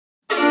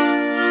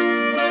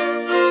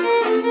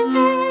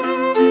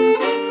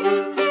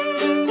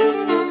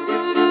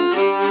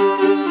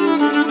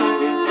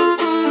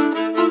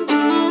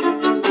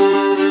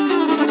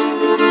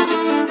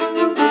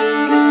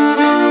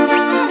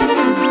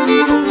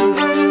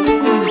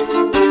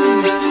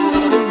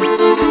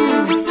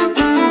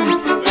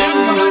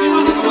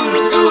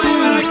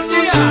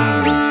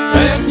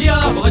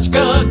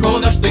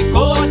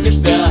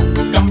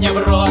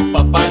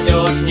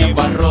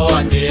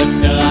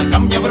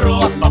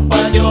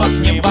попадешь,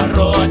 не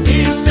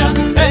воротишься.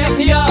 Эх,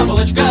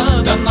 яблочко,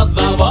 да на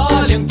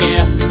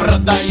завалинке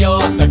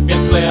продает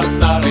офицер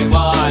старой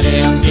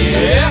валенки.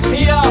 Эх,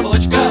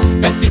 яблочко,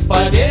 катись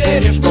по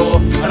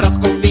бережку,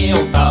 раскупил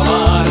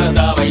товар,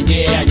 давай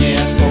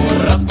денежку.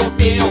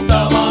 Раскупил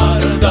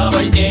товар,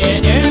 давай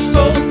денежку.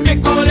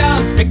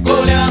 Спекулянт,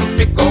 спекулянт,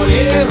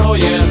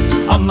 спекулирует,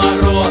 а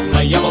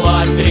народная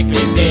власть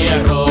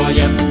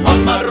реквизирует. А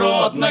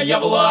народная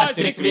власть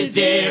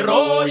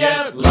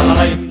реквизирует.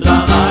 Ла-лай,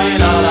 ла-лай,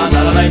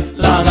 ла-ла-ла-лай,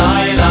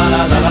 ла-лай,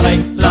 ла-ла-ла-лай,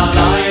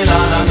 ла-лай,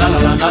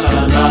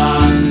 ла-ла-ла-ла-ла-ла,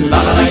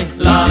 ла-лай,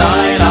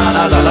 ла-лай,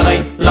 ла-ла-ла-лай,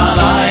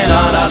 ла-лай,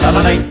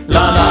 ла-ла-ла-лай,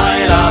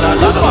 ла-лай,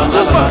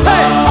 ла-ла-ла-ла-ла.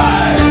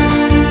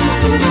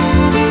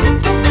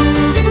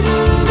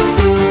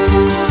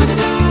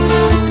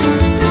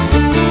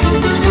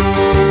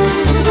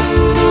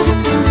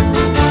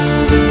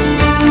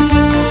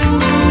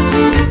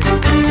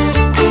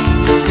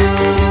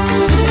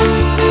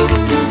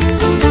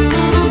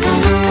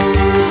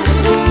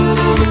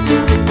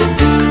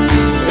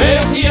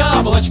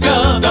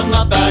 Да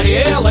на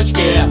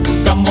тарелочке,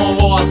 кому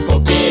водку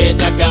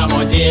пить, а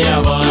кому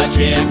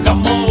девочек,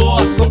 кому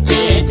водку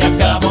пить, а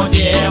кому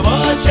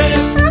девочек.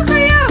 Ах,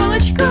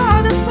 яблочко,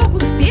 да соку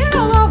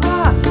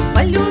спелого,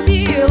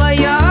 полюбила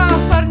я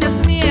парня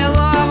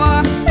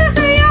смелого. Эх,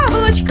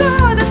 яблочко,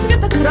 да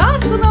цвета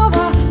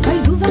красного,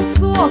 пойду за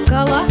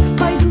сокола,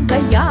 пойду за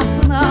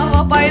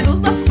ясного, пойду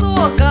за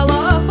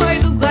сокола,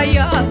 пойду за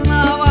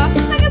ясного.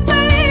 А не за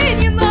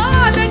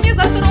Ленина, да не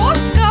за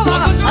Троцкого,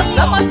 а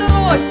за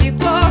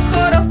матросика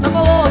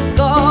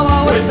Краснофлотского.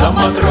 Ой, за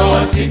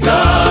матросика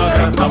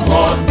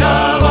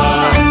Краснофлотского.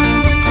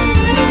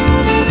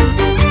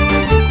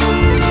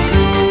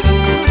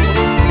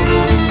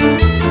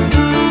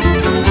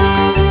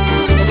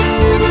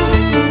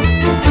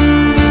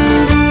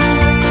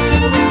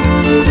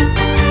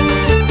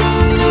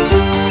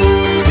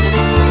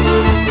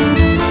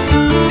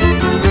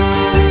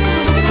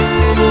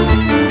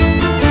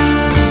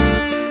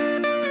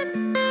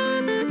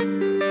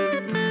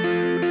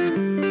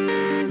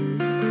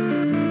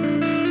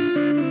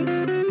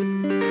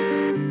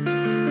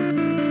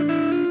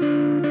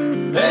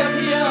 Эх,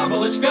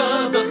 яблочко,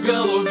 да с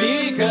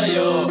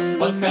голубикою,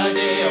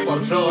 подходи,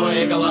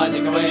 буржуй,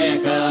 глазик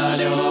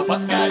выколю.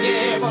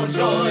 Подходи,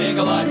 буржуй,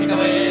 глазик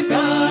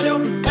выколю.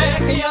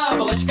 Эх,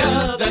 яблочко,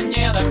 да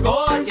не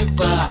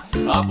докотится,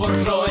 а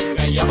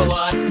буржуйская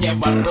власть не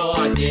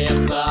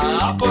воротится,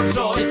 а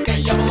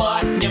буржуйская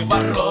власть не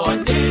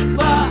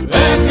воротится.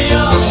 Эх,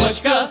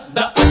 яблочко,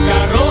 да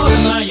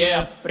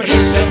огородное,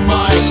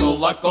 прижимай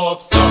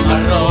кулаков, все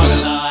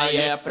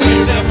народное,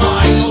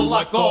 прижимай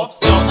кулаков,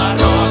 все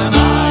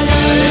народное.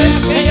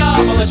 Эх,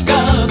 яблочко,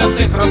 да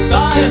ты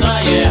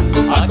хрустальное,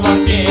 а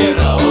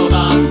квартира у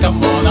нас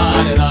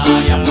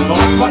коммунальная.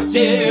 Вот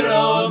квартира